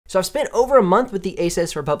So I've spent over a month with the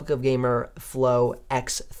Asus Republic of Gamer Flow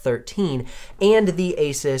X13 and the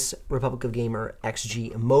Asus Republic of Gamer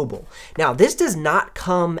XG Mobile. Now, this does not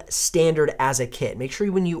come standard as a kit. Make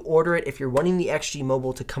sure when you order it, if you're wanting the XG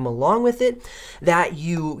Mobile to come along with it, that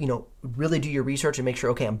you really do your research and make sure,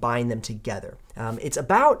 okay, I'm buying them together. It's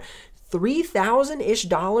about $3,000-ish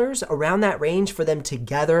around that range for them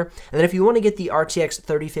together. And then if you want to get the RTX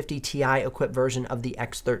 3050 Ti equipped version of the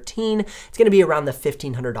X13, it's going to be around the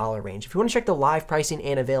 $1,500 range. If you want to check the live pricing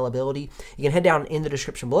and availability, you can head down in the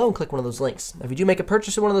description below and click one of those links. Now, if you do make a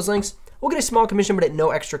purchase of one of those links, we'll get a small commission, but at no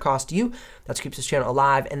extra cost to you. That keeps this channel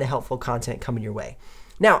alive and the helpful content coming your way.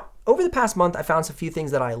 Now, over the past month, I found a few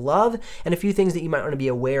things that I love and a few things that you might want to be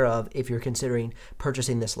aware of if you're considering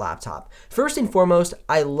purchasing this laptop. First and foremost,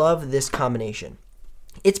 I love this combination.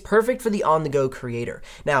 It's perfect for the on-the-go creator.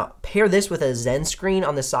 Now, pair this with a Zen screen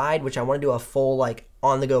on the side, which I want to do a full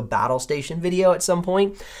on-the-go battle station video at some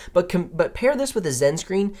point. But pair this with a Zen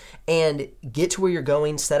screen and get to where you're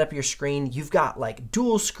going, set up your screen. You've got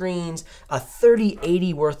dual screens, a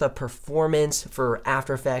 3080 worth of performance for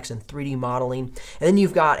After Effects and 3D modeling. And then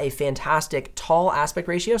you've got a fantastic tall aspect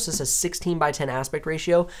ratio. So this is a 16:10 aspect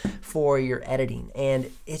ratio for your editing.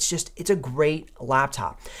 And it's a great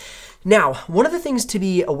laptop. Now, one of the things to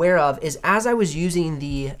be aware of is as I was using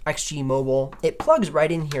the XG Mobile, it plugs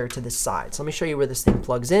right in here to the side. So let me show you where this thing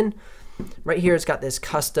plugs in. Right here, it's got this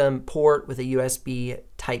custom port with a USB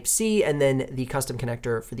Type-C and then the custom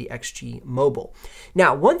connector for the XG Mobile.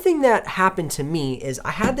 Now, one thing that happened to me is I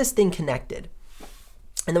had this thing connected.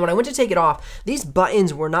 And then when I went to take it off, these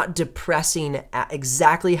buttons were not depressing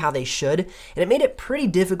exactly how they should, and it made it pretty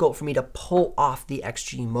difficult for me to pull off the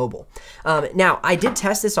XG Mobile. Now, I did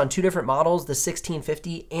test this on two different models, the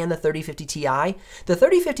 1650 and the 3050 Ti. The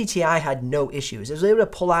 3050 Ti had no issues. It was able to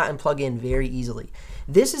pull out and plug in very easily.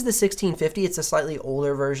 This is the 1650. It's a slightly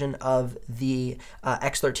older version of the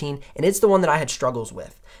X13, and it's the one that I had struggles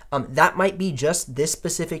with. That might be just this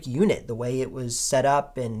specific unit, the way it was set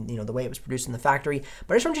up and the way it was produced in the factory.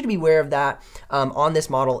 But I just want you to be aware of that. On this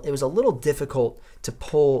model, it was a little difficult to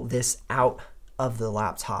pull this out of the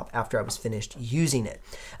laptop after I was finished using it.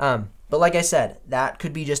 But like I said, that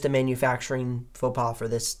could be just a manufacturing faux pas for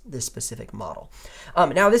this specific model.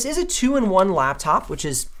 Now, this is a 2-in-1 laptop, which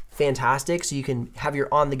is fantastic, so you can have your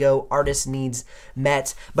on-the-go artist needs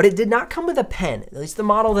met, but it did not come with a pen. At least the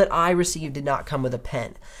model that I received did not come with a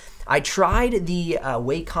pen. I tried the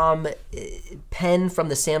Wacom pen from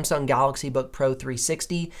the Samsung Galaxy Book Pro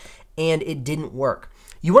 360, and it didn't work.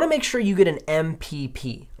 You want to make sure you get an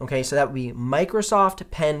MPP, okay? So that would be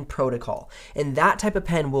Microsoft Pen Protocol, and that type of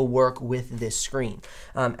pen will work with this screen.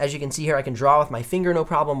 As you can see here, I can draw with my finger, no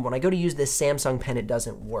problem. When I go to use this Samsung pen, it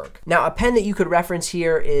doesn't work. Now, a pen that you could reference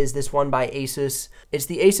here is this one by Asus. It's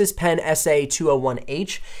the Asus Pen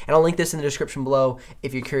SA201H, and I'll link this in the description below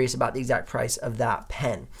if you're curious about the exact price of that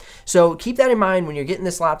pen. So keep that in mind when you're getting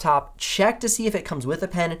this laptop. Check to see if it comes with a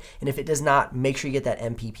pen, and if it does not, make sure you get that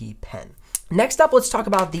MPP pen. Next up, let's talk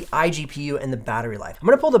about the iGPU and the battery life. I'm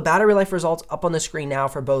gonna pull the battery life results up on the screen now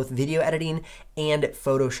for both video editing and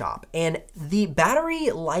Photoshop. And the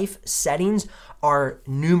battery life settings are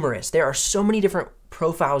numerous. There are so many different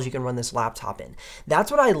profiles you can run this laptop in. That's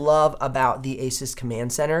what I love about the Asus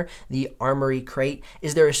Command Center, the Armory Crate,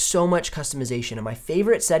 is there is so much customization. And my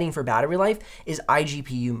favorite setting for battery life is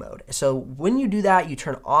iGPU mode. So when you do that, you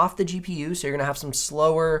turn off the GPU, so you're gonna have some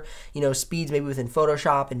slower, speeds maybe within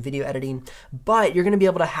Photoshop and video editing, but you're gonna be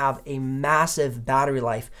able to have a massive battery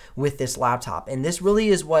life with this laptop. And this really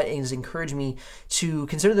is what has encouraged me to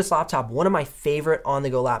consider this laptop one of my favorite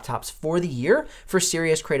on-the-go laptops for the year for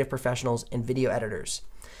serious creative professionals and video editors.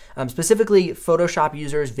 Specifically Photoshop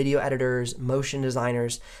users, video editors, motion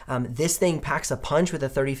designers. This thing packs a punch with a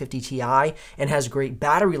 3050 Ti and has great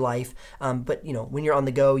battery life, but when you're on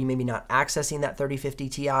the go, you may be not accessing that 3050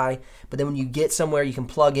 Ti, but then when you get somewhere, you can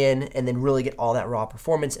plug in and then really get all that raw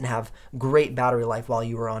performance and have great battery life while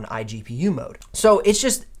you are on iGPU mode. So it's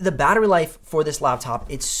just the battery life for this laptop,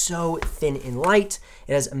 it's so thin and light.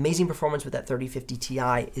 It has amazing performance with that 3050 Ti.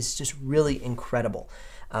 It's just really incredible.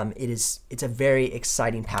 It's a very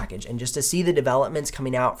exciting package, and just to see the developments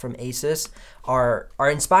coming out from Asus are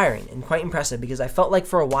inspiring and quite impressive, because I felt like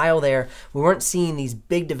for a while there we weren't seeing these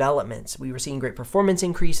big developments. We were seeing great performance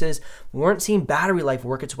increases. We weren't seeing battery life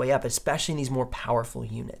work its way up, especially in these more powerful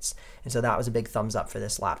units. And so that was a big thumbs up for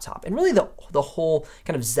this laptop, and really the whole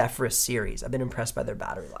kind of Zephyrus series. I've been impressed by their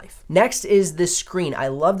battery life. Next is the screen. I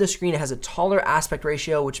love the screen. It has a taller aspect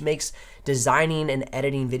ratio, which makes designing and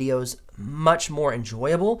editing videos much more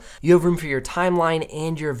enjoyable. You have room for your timeline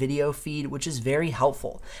and your video feed, which is very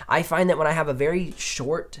helpful. I find that when I have a very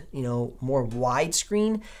short, more wide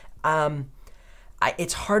screen,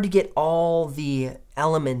 it's hard to get all the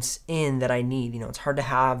elements in that I need. It's hard to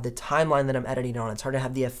have the timeline that I'm editing on. It's hard to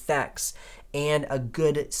have the effects and a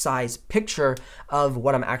good size picture of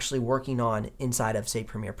what I'm actually working on inside of, say,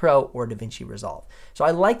 Premiere Pro or DaVinci Resolve. So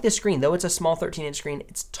I like this screen. Though it's a small 13-inch screen,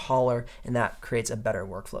 it's taller, and that creates a better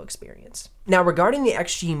workflow experience. Now, regarding the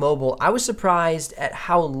XG Mobile, I was surprised at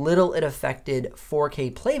how little it affected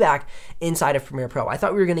 4K playback inside of Premiere Pro. I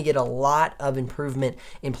thought we were gonna get a lot of improvement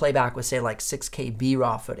in playback with, say, like 6K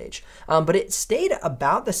B-RAW footage, but it stayed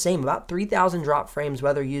about the same, about 3,000 drop frames,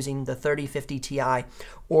 whether using the 3050 Ti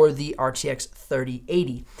or the RTX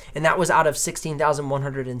 3080. And that was out of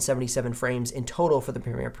 16,177 frames in total for the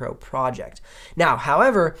Premiere Pro project. Now,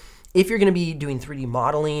 however, if you're gonna be doing 3D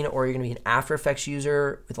modeling or you're gonna be an After Effects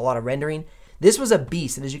user with a lot of rendering, this was a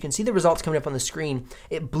beast. And as you can see the results coming up on the screen,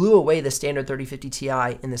 it blew away the standard 3050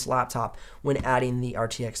 Ti in this laptop when adding the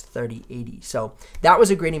RTX 3080. So that was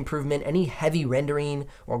a great improvement. Any heavy rendering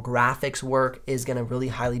or graphics work is gonna really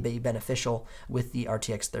highly be beneficial with the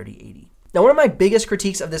RTX 3080. Now, one of my biggest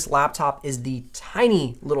critiques of this laptop is the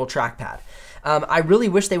tiny little trackpad. I really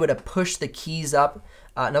wish they would have pushed the keys up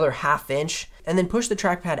another ½ inch and then push the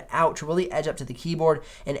trackpad out to really edge up to the keyboard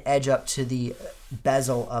and edge up to the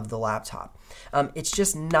bezel of the laptop. It's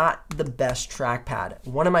just not the best trackpad.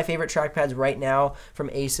 One of my favorite trackpads right now from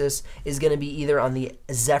Asus is going to be either on the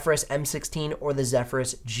Zephyrus M16 or the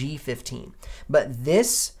Zephyrus G15. But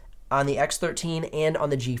this on the X13 and on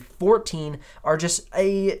the G14 are just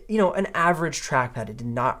an average trackpad. It did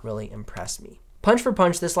not really impress me. Punch for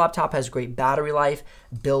punch, this laptop has great battery life,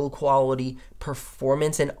 build quality,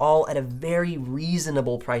 performance, and all at a very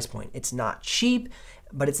reasonable price point. It's not cheap,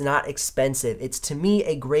 but it's not expensive. It's, to me,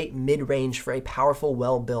 a great mid-range for a powerful,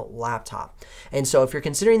 well-built laptop. And so if you're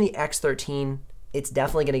considering the X13, it's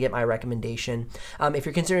definitely going to get my recommendation. If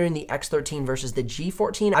you're considering the X13 versus the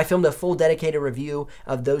G14, I filmed a full dedicated review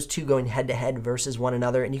of those two going head-to-head versus one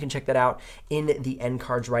another, and you can check that out in the end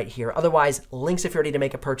cards right here. Otherwise, links if you're ready to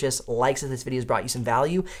make a purchase, likes if this video has brought you some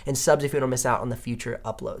value, and subs if you don't miss out on the future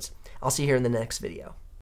uploads. I'll see you here in the next video.